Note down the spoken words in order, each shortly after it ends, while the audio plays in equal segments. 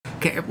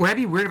Okay, would I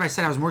be weird if I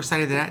said I was more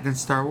excited to that than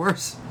Star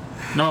Wars?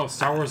 No,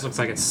 Star Wars looks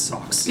like it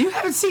sucks. You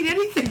haven't seen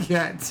anything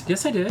yet.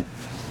 Yes, I did.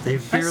 They I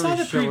barely saw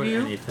the show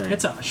preview. anything.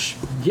 It's a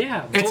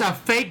yeah. It's a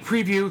fake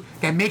preview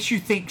that makes you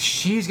think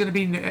she's going to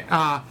be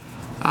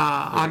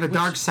on the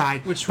dark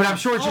side. But I'm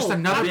sure it's just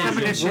another I'm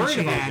premonition worried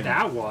she about had.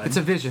 that one. It's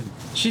a vision.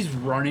 She's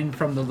running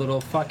from the little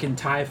fucking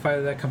TIE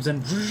fighter that comes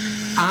in.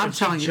 I'm and she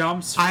telling you,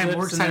 jumps, I am flips,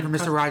 more and excited for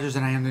then Mr. Rogers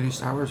than I am the new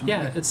Star Wars movie.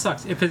 Yeah, it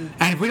sucks. If it,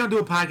 And if we don't do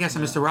a podcast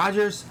on Mr.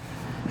 Rogers,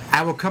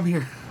 I will come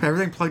here,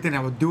 everything plugged in, I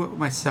will do it with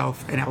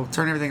myself, and I will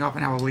turn everything off,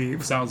 and I will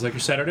leave. sounds like your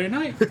Saturday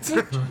night.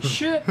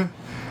 Shit.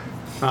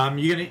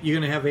 You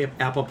gonna have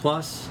Apple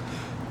Plus,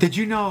 Did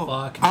you know?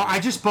 Fuck. Oh, I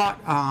just bought.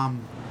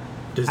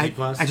 Disney I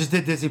Plus? just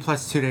did Disney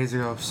Plus 2 days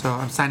ago, so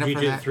I'm signed up You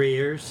for did that. 3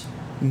 years.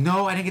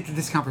 No, I didn't get the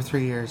discount for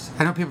 3 years.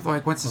 I know people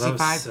like once to Well, see that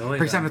was five, silly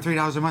breaks down to then.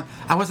 $3 a month.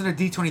 I wasn't a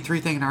D23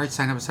 thing, and I already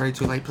signed up. It's already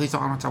too late. Please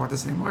don't. I don't talk about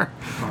this anymore.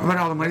 About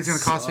all the money's that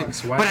gonna cost me.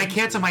 sucks. Why But I didn't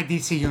canceled my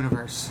DC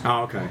Universe.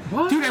 Oh, okay.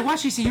 What? Dude, I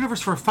watched DC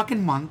Universe for a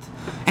fucking month,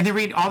 and they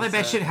read all that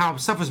bad shit, how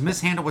stuff was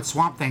mishandled with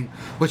Swamp Thing,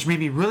 which made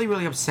me really,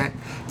 really upset.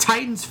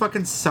 Titans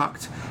fucking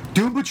sucked.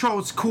 Doom Patrol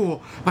is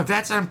cool, but if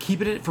that's I'm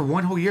keeping it for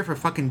one whole year for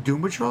fucking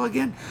Doom Patrol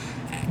again.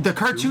 The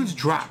cartoons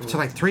dropped to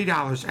like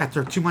 $3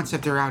 after 2 months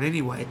if they're out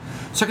anyway,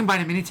 so I can buy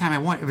them anytime I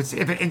want.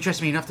 If it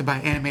interests me enough to buy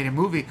an animated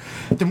movie,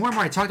 the more and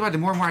more I talked about it, the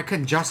more and more I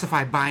couldn't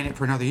justify buying it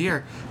for another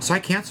year, so I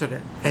canceled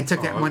it and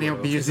took that money and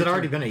used Has it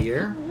already been a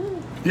year?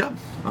 Yep.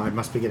 Oh, I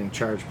must be getting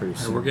charged pretty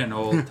soon. We're getting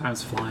old.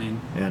 Time's flying.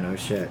 Yeah, no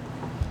shit.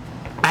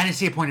 I didn't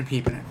see a point in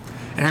keeping it,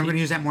 and I'm going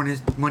to use that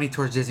money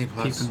towards Disney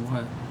Plus. Keeping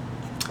what?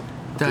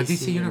 The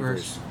DC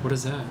Universe. What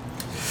is that?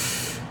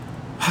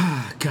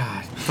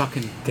 God,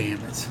 fucking damn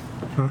it.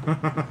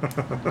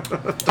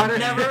 I've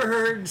never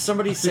heard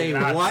somebody say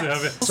Lots what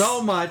of it.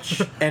 so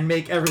much and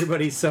make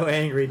everybody so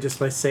angry just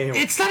by saying it.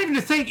 It's not even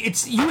a thing.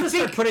 It's you I'm would gonna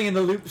start think putting in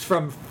the loops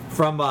from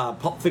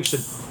Pulp Fiction.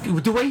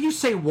 the way you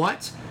say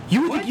what,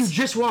 you would think What? you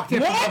just walked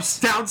in from What?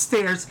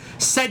 downstairs,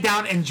 sat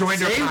down, and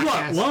joined our Say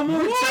podcast. what? One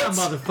more What? time,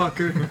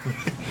 motherfucker.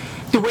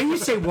 The way you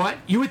say what,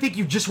 you would think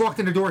you just walked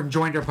in the door and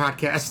joined our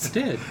podcast. I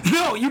did.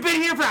 No, you've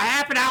been here for a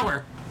half an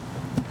hour.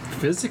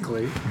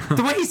 Physically.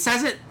 The way he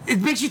says it,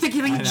 it makes you think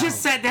he know.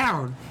 just sat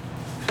down.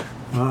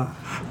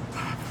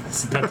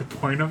 Is that the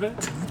point of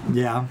it?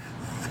 Yeah.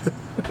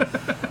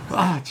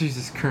 Oh,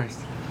 Jesus Christ.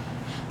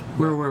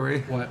 Where were we?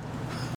 What?